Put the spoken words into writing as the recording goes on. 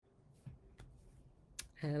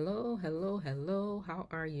Hello, hello, hello. How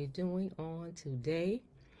are you doing on today?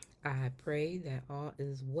 I pray that all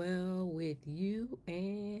is well with you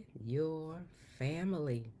and your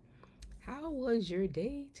family. How was your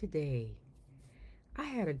day today? I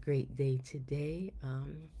had a great day today.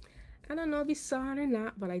 I don't know if you saw it or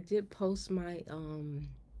not, but I did post my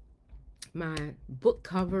book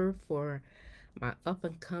cover for my up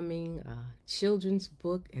and coming children's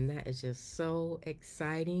book, and that is just so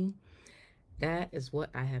exciting. That is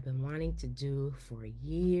what I have been wanting to do for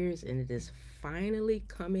years, and it is finally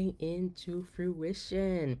coming into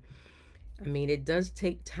fruition. I mean, it does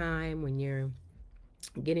take time when you're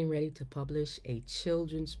getting ready to publish a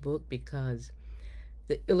children's book because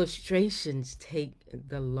the illustrations take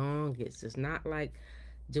the longest. It's not like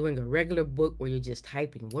doing a regular book where you're just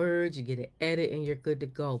typing words, you get an edit, and you're good to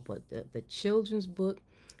go. But the children's book,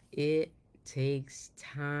 it takes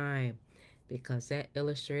time because that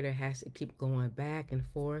illustrator has to keep going back and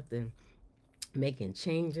forth and making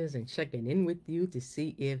changes and checking in with you to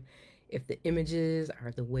see if the images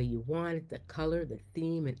are the way you want it, the color, the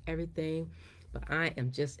theme, and everything. But I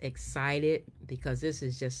am just excited because this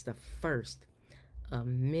is just the first of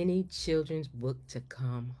many children's book to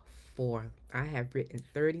come forth. I have written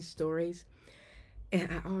 30 stories, and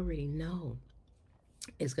I already know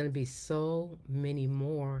it's going to be so many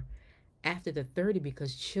more after the 30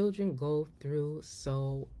 because children go through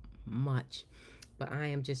so much. But I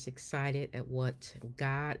am just excited at what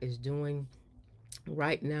God is doing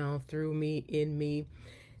right now through me, in me,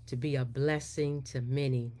 to be a blessing to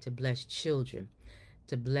many, to bless children,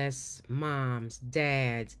 to bless moms,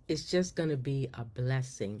 dads. It's just going to be a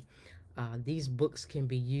blessing. These books can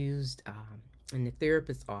be used in the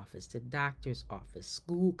therapist's office, the doctor's office,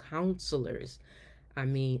 school counselors. I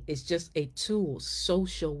mean, it's just a tool,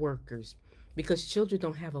 social workers, because children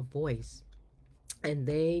don't have a voice. And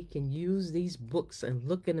they can use these books and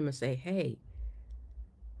look at them and say, hey,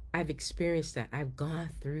 I've experienced that. I've gone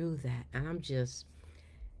through that. And I'm just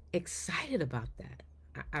excited about that.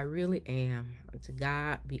 I really am. To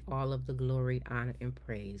God be all of the glory, honor, and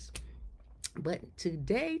praise. But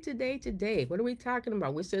today, what are we talking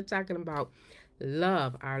about? We're still talking about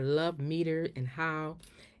love, our love meter, and how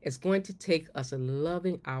it's going to take us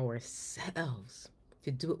loving ourselves to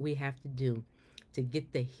do what we have to do to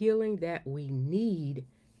get the healing that we need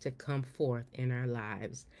to come forth in our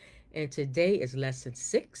lives. And today is lesson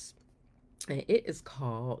 6, and it is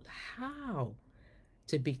called How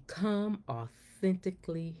to Become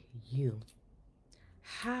Authentically You.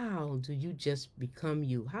 How do you just become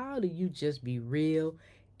you? How do you just be real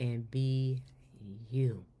and be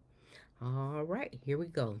you? All right, here we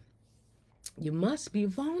go. You must be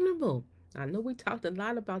vulnerable. I know we talked a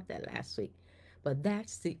lot about that last week, but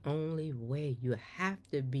that's the only way. You have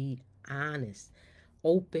to be honest,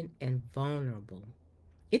 open, and vulnerable.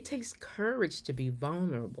 It takes courage to be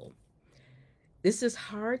vulnerable. This is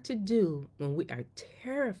hard to do when we are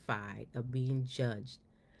terrified of being judged.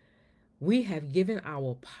 We have given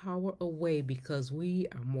our power away because we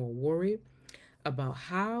are more worried about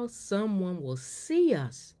how someone will see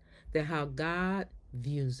us than how God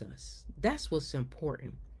views us. That's what's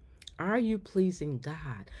important. Are you pleasing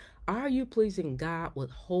God? Are you pleasing God with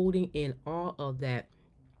holding in all of that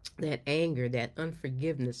anger, that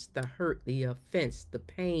unforgiveness, the hurt, the offense, the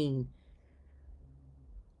pain?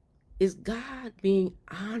 Is God being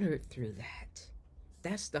honored through that?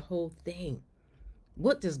 That's the whole thing.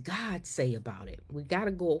 What does God say about it? We got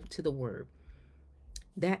to go to the word.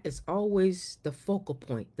 That is always the focal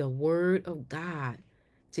point, the word of God,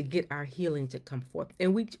 to get our healing to come forth.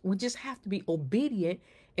 And we just have to be obedient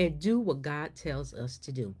and do what God tells us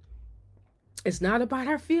to do. It's not about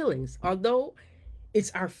our feelings, although it's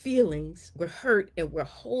our feelings. We're hurt and we're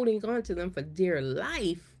holding on to them for dear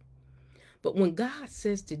life. But when God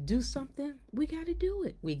says to do something, we got to do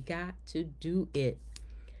it. We got to do it.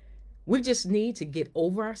 We just need to get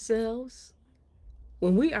over ourselves.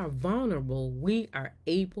 When we are vulnerable, we are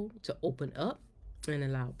able to open up and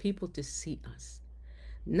allow people to see us.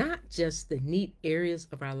 Not just the neat areas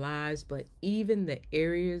of our lives, but even the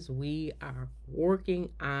areas we are working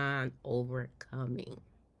on overcoming.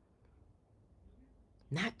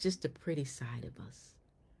 Not just the pretty side of us,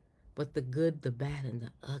 but the good, the bad, and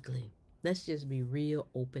the ugly. Let's just be real,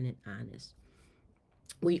 open, and honest.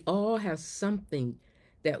 We all have something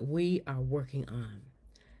that we are working on.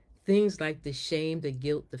 Things like the shame, the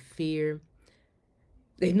guilt, the fear,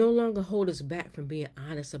 they no longer hold us back from being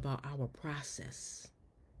honest about our process.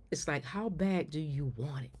 It's like, how bad do you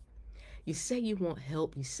want it? You say you want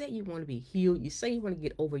help. You say you want to be healed. You say you want to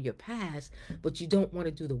get over your past, but you don't want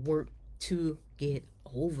to do the work to get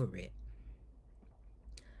over it.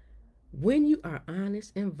 When you are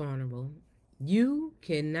honest and vulnerable, you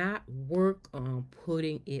cannot work on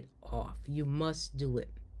putting it off. You must do it.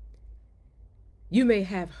 You may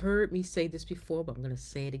have heard me say this before, but I'm going to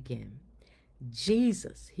say it again.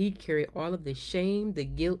 Jesus, he carried all of the shame, the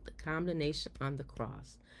guilt, the condemnation on the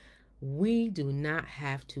cross. We do not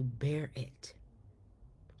have to bear it.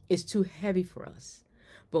 It's too heavy for us.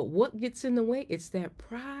 But what gets in the way? It's that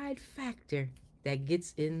pride factor that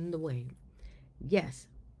gets in the way. Yes,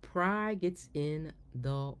 pride gets in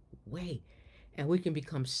the way. And we can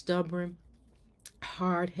become stubborn,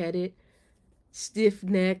 hard headed, stiff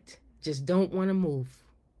necked, just don't want to move.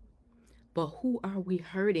 But who are we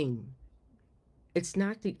hurting? It's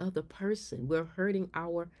not the other person. We're hurting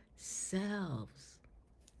ourselves.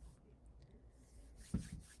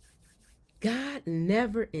 God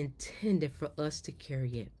never intended for us to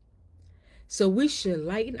carry it. So we should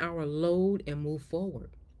lighten our load and move forward.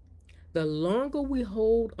 The longer we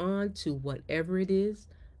hold on to whatever it is,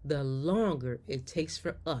 the longer it takes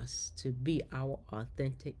for us to be our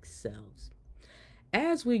authentic selves.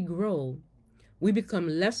 As we grow, we become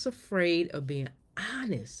less afraid of being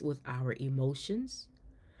honest with our emotions.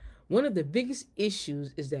 One of the biggest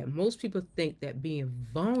issues is that most people think that being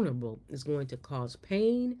vulnerable is going to cause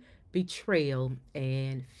pain, betrayal,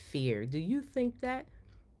 and fear. Do you think that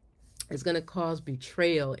it's going to cause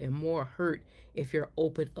betrayal and more hurt if you're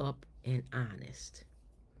open up and honest?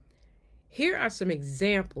 Here are some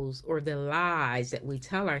examples or the lies that we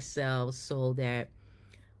tell ourselves so that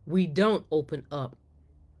we don't open up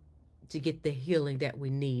to get the healing that we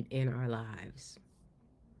need in our lives.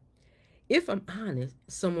 If I'm honest,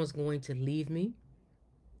 someone's going to leave me.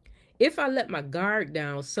 If I let my guard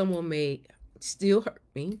down, someone may still hurt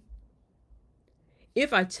me.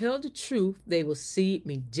 If I tell the truth, they will see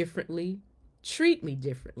me differently, treat me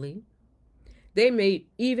differently. They may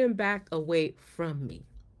even back away from me.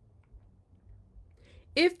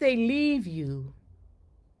 If they leave you,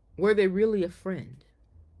 were they really a friend?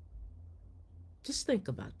 Just think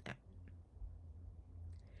about that.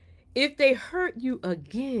 If they hurt you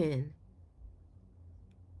again,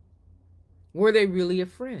 were they really a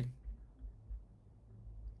friend?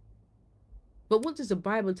 But what does the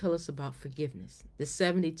Bible tell us about forgiveness? The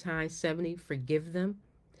 70 times 70, forgive them.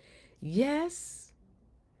 Yes,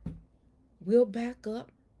 we'll back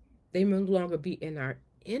up. They may no longer be in our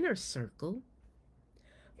inner circle,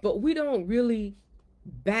 but we don't really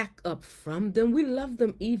back up from them. We love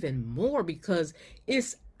them even more because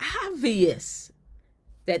it's obvious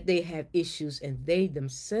that they have issues and they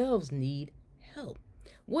themselves need help.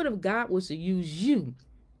 What if God was to use you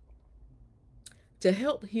to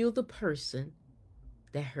help heal the person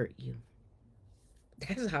that hurt you?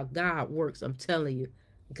 That's how God works. I'm telling you,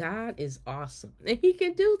 God is awesome. And he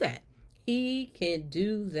can do that. He can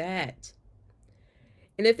do that.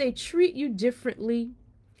 And if they treat you differently,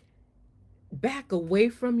 back away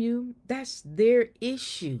from you, that's their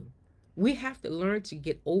issue. We have to learn to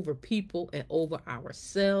get over people and over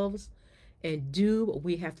ourselves and do what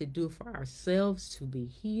we have to do for ourselves to be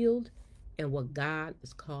healed and what God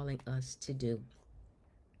is calling us to do.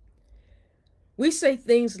 We say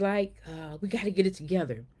things like, we got to get it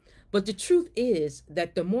together. But the truth is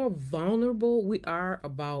that the more vulnerable we are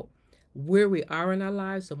about where we are in our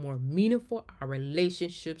lives, the more meaningful our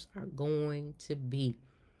relationships are going to be.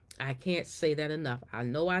 I can't say that enough. I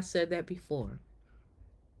know I said that before.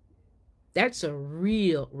 That's a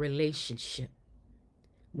real relationship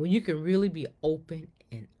when you can really be open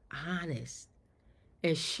and honest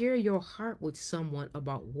and share your heart with someone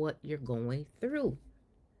about what you're going through.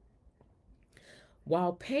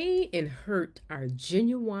 While pain and hurt are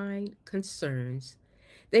genuine concerns,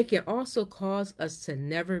 they can also cause us to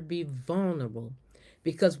never be vulnerable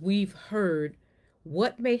because we've heard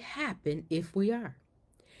what may happen if we are.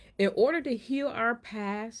 In order to heal our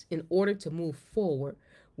past, in order to move forward,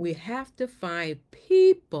 we have to find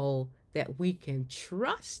people that we can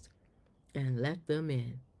trust and let them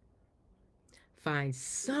in. Find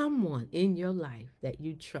someone in your life that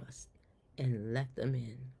you trust and let them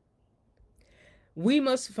in. We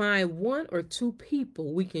must find one or two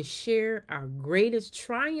people we can share our greatest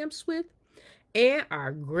triumphs with and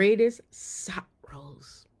our greatest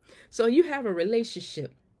sorrows. So you have a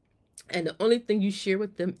relationship and the only thing you share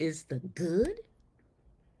with them is the good.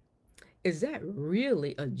 Is that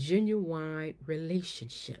really a genuine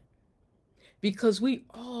relationship? Because we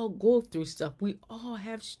all go through stuff. We all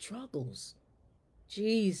have struggles.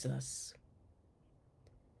 Jesus.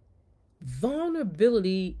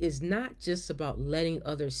 Vulnerability is not just about letting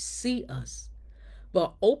others see us,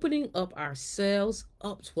 but opening up ourselves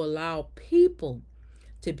up to allow people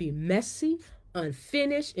to be messy,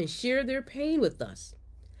 unfinished, and share their pain with us.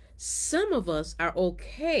 Some of us are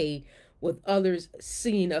okay with others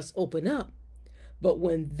seeing us open up, but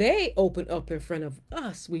when they open up in front of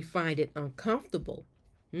us, we find it uncomfortable.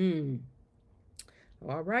 Hmm.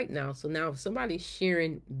 All right, now. So now if somebody's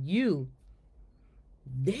sharing you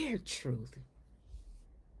their truth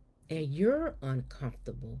and you're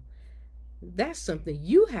uncomfortable, that's something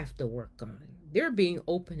you have to work on. They're being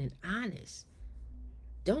open and honest.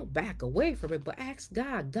 Don't back away from it, but ask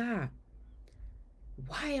God, God,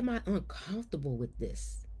 why am I uncomfortable with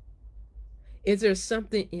this? Is there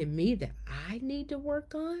something in me that I need to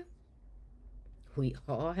work on? We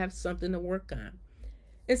all have something to work on.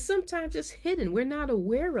 And sometimes it's hidden. We're not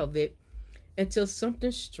aware of it until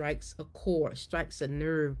something strikes a chord, strikes a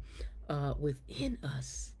nerve within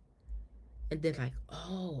us. And then, like,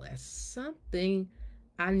 oh, that's something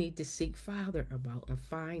I need to seek Father about and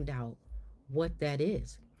find out what that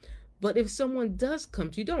is. But if someone does come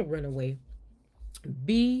to you, don't run away.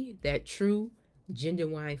 Be that true,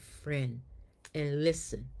 genuine friend and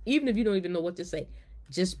listen. Even if you don't even know what to say,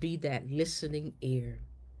 just be that listening ear.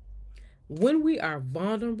 When we are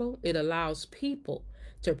vulnerable, it allows people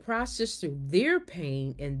to process through their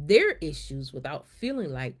pain and their issues without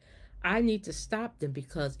feeling like I need to stop them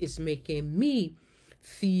because it's making me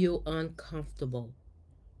feel uncomfortable.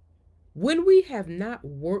 When we have not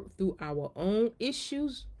worked through our own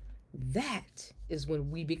issues, that is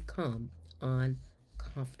when we become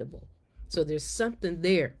uncomfortable. So there's something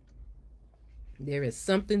there. There is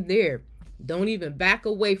something there. Don't even back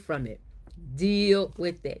away from it. Deal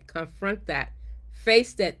with it. Confront that.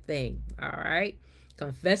 Face that thing. All right?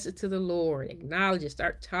 Confess it to the Lord. Acknowledge it.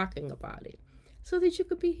 Start talking about it so that you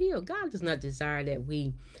could be healed. God does not desire that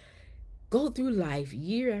we go through life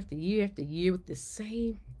year after year after year with the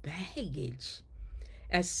same baggage.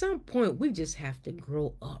 At some point, we just have to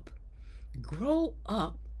grow up. Grow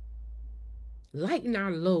up, lighten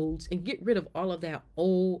our loads, and get rid of all of that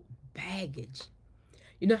old baggage.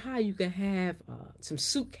 You know how you can have some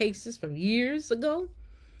suitcases from years ago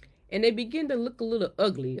and they begin to look a little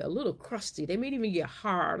ugly, a little crusty. They may even get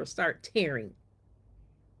hard or start tearing.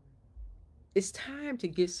 It's time to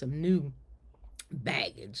get some new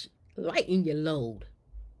baggage. Lighten your load.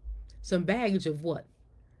 Some baggage of what?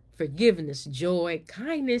 Forgiveness, joy,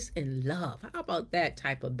 kindness, and love. How about that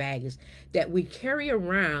type of baggage that we carry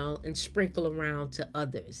around and sprinkle around to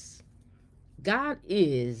others? God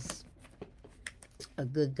is a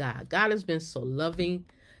good God. God has been so loving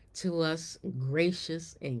to us,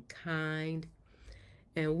 gracious and kind,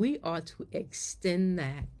 and we ought to extend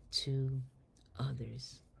that to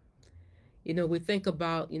others. You know, we think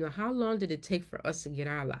about, how long did it take for us to get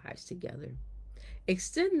our lives together?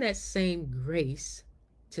 Extend that same grace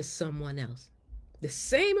to someone else. The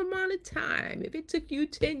same amount of time. If it took you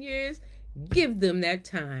 10 years, give them that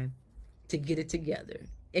time to get it together.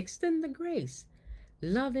 Extend the grace.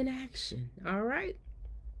 Love in action. All right?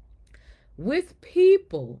 With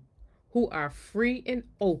people who are free and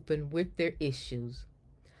open with their issues,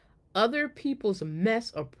 other people's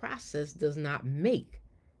mess or process does not make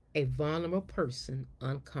a vulnerable person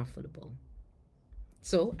uncomfortable.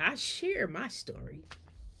 So I share my story.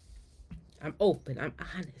 I'm open, I'm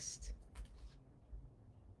honest.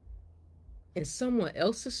 And someone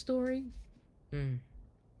else's story, no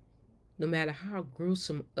matter how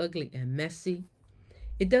gruesome, ugly, and messy,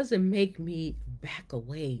 it doesn't make me back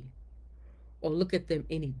away or look at them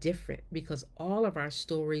any different, because all of our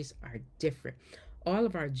stories are different. All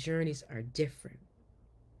of our journeys are different.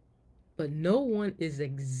 But no one is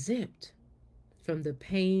exempt from the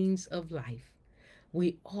pains of life.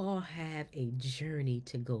 We all have a journey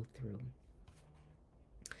to go through.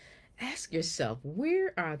 Ask yourself,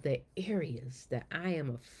 where are the areas that I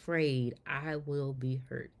am afraid I will be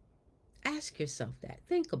hurt? Ask yourself that.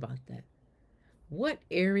 Think about that. What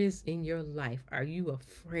areas in your life are you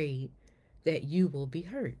afraid that you will be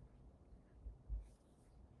hurt?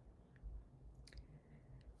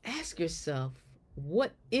 Ask yourself,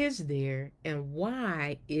 what is there and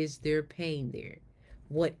why is there pain there?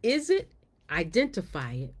 What is it?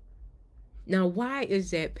 Identify it. Now, why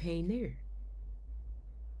is that pain there?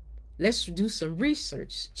 Let's do some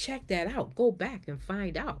research. Check that out. Go back and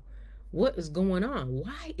find out what is going on.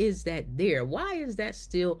 Why is that there? Why is that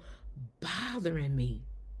still bothering me?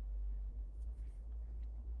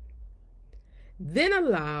 Then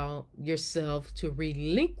allow yourself to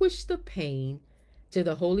relinquish the pain to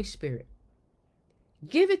the Holy Spirit.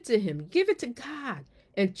 Give it to Him. Give it to God.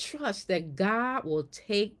 And trust that God will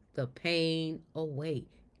take the pain away.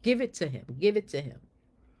 Give it to Him. Give it to Him.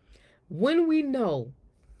 When we know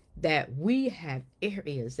that we have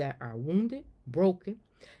areas that are wounded, broken,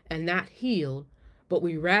 and not healed, but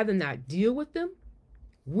we rather not deal with them,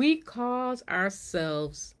 We cause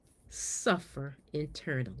ourselves suffer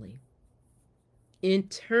internally.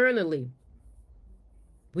 Internally,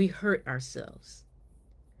 we hurt ourselves.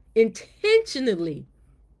 Intentionally,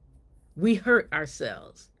 we hurt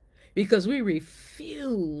ourselves because we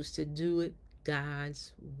refuse to do it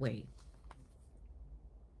God's way.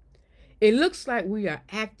 It looks like we are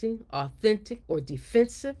acting authentic or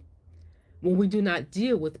defensive when we do not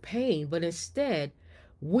deal with pain, but instead,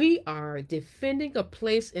 we are defending a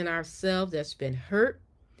place in ourselves that's been hurt,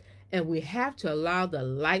 and we have to allow the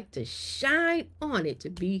light to shine on it to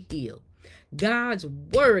be healed. God's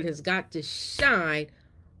word has got to shine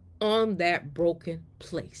on that broken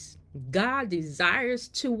place. God desires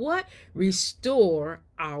to what? Restore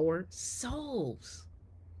our souls.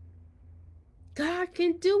 God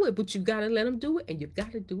can do it, but you got to let him do it, and you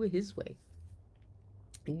got to do it his way.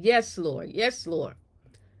 Yes, Lord. Yes, Lord.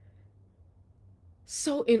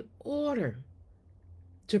 So in order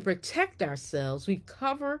to protect ourselves, we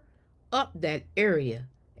cover up that area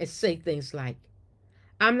and say things like,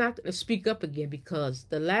 I'm not going to speak up again because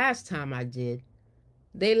the last time I did,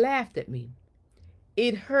 they laughed at me.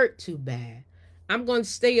 It hurt too bad. I'm going to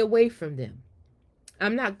stay away from them.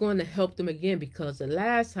 I'm not going to help them again because the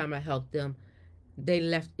last time I helped them, they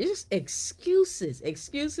left. It's just excuses,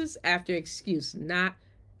 excuses after excuse, not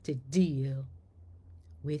to deal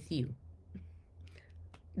with you.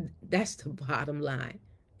 That's the bottom line.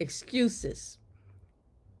 Excuses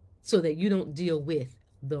so that you don't deal with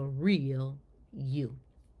the real you.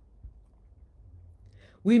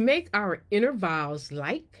 We make our inner vows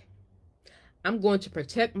like, I'm going to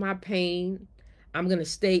protect my pain. I'm going to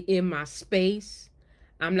stay in my space.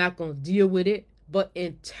 I'm not going to deal with it. But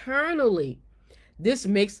internally, this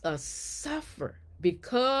makes us suffer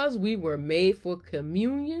because we were made for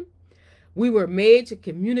communion. We were made to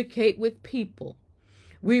communicate with people.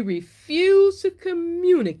 We refuse to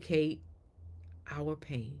communicate our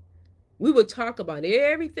pain. We will talk about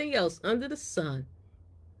everything else under the sun,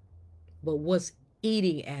 but what's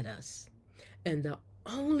eating at us. And the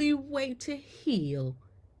only way to heal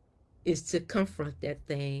is to confront that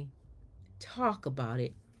thing, talk about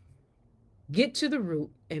it, get to the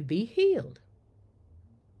root, and be healed.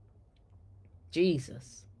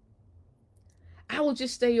 Jesus. I will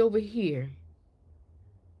just stay over here.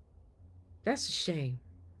 That's a shame.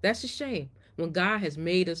 That's a shame when God has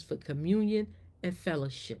made us for communion and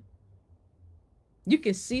fellowship. You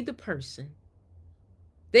can see the person.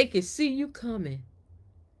 They can see you coming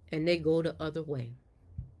and they go the other way.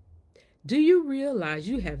 Do you realize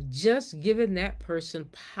you have just given that person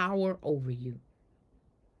power over you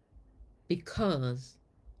because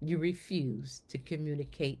you refuse to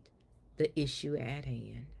communicate the issue at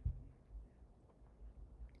hand?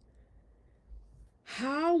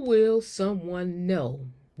 How will someone know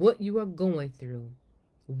what you are going through,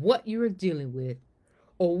 what you are dealing with,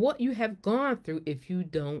 or what you have gone through if you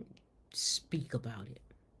don't speak about it?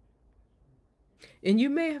 And you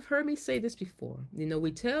may have heard me say this before.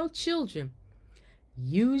 We tell children,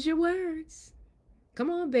 use your words. Come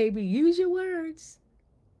on, baby, use your words.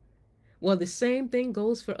 Well, the same thing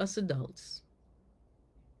goes for us adults.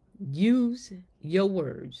 Use your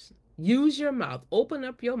words. Use your mouth. Open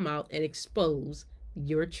up your mouth and expose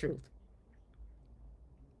your truth.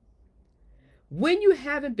 When you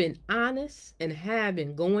haven't been honest and have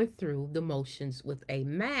been going through the motions with a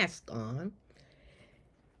mask on,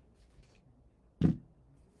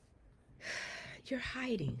 you're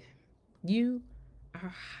hiding. You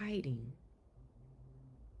are hiding.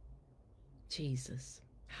 Jesus,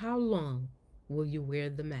 how long will you wear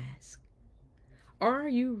the mask? Are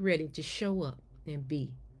you ready to show up and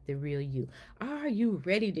be the real you? Are you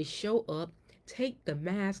ready to show up, take the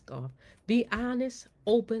mask off, be honest,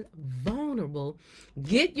 open, vulnerable,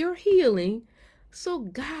 get your healing so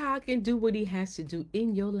God can do what he has to do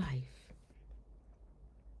in your life?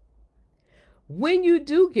 When you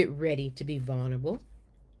do get ready to be vulnerable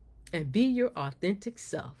and be your authentic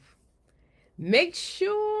self, make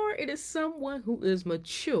sure it is someone who is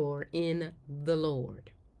mature in the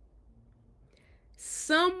Lord.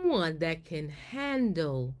 Someone that can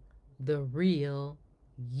handle the real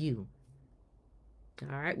you.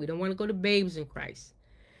 All right, we don't want to go to babes in Christ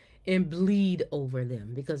and bleed over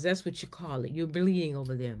them because that's what you call it. You're bleeding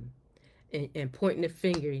over them and pointing the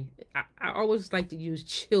finger. I always like to use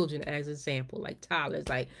children as an example, like toddlers,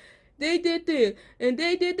 like they did this and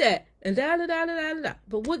they did that and da da da da da da.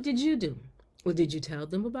 But what did you do? Well, did you tell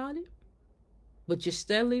them about it? But you're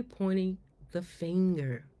steadily pointing the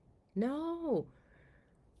finger. No.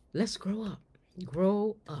 Let's grow up.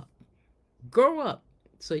 Grow up. Grow up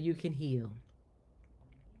so you can heal.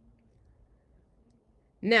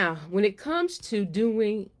 Now, when it comes to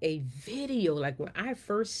doing a video, like when I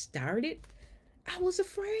first started, I was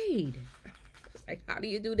afraid. Like, how do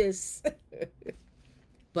you do this?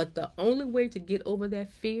 But the only way to get over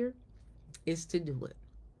that fear is to do it.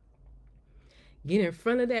 Get in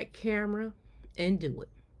front of that camera and do it.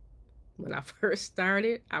 When I first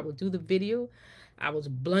started, I would do the video. I was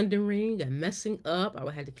blundering and messing up. I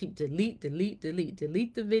would have to keep delete, delete, delete,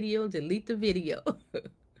 delete the video, delete the video.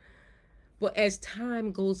 But as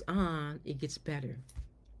time goes on, it gets better.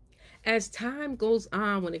 As time goes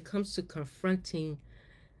on, when it comes to confronting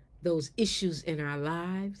those issues in our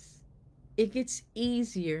lives, it gets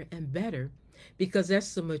easier and better because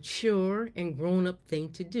that's the mature and grown up thing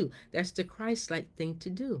to do. That's the Christ like thing to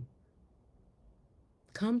do.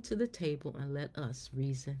 Come to the table and let us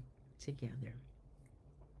reason together.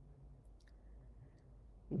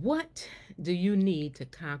 What do you need to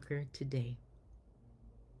conquer today?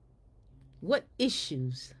 What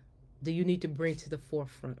issues do you need to bring to the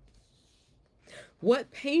forefront?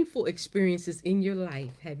 What painful experiences in your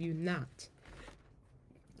life have you not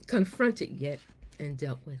confronted yet and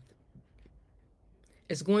dealt with?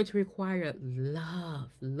 It's going to require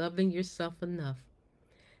loving yourself enough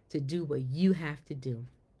to do what you have to do.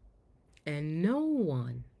 And no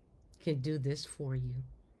one can do this for you.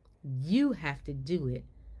 You have to do it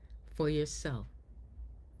for yourself.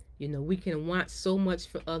 You know, we can want so much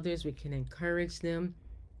for others. We can encourage them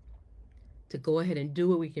to go ahead and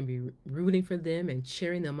do it. We can be rooting for them and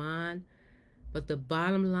cheering them on. But the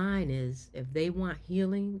bottom line is, if they want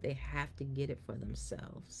healing, they have to get it for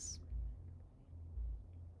themselves.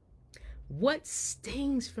 What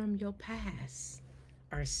stings from your past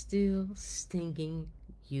are still stinging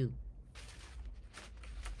you.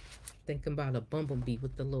 Think about a bumblebee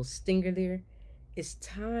with the little stinger there. It's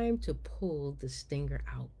time to pull the stinger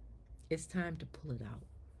out. It's time to pull it out.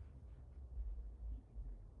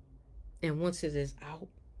 And once it is out,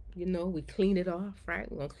 you know, we clean it off,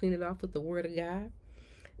 right? We're going to clean it off with the Word of God.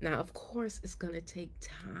 Now, of course, it's going to take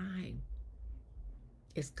time.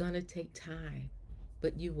 It's going to take time,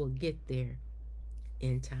 but you will get there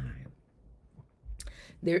in time.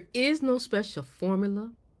 There is no special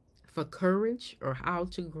formula for courage or how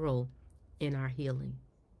to grow in our healing.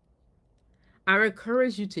 I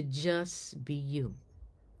encourage you to just be you.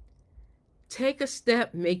 Take a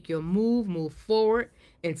step, make your move forward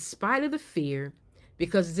in spite of the fear,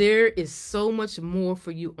 because there is so much more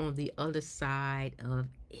for you on the other side of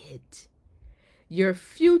it. Your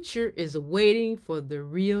future is waiting for the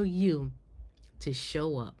real you to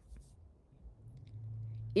show up.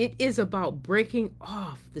 It is about breaking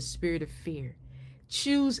off the spirit of fear.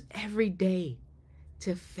 Choose every day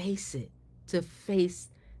to face it, to face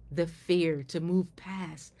the fear, to move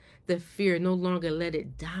past the fear. No longer let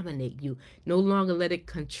it dominate you. No longer let it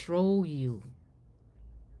control you.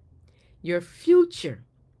 Your future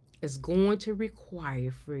is going to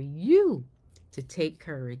require for you to take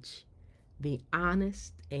courage, be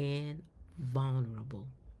honest and vulnerable.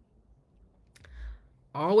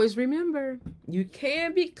 Always remember, you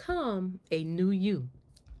can become a new you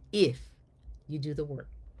if you do the work.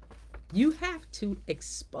 You have to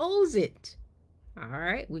expose it. All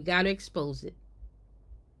right, we got to expose it.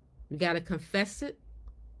 We got to confess it,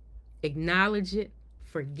 acknowledge it,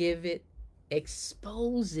 forgive it,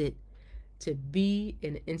 expose it to be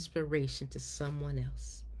an inspiration to someone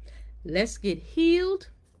else. Let's get healed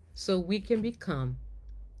so we can become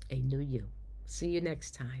a new you. See you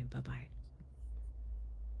next time. Bye-bye.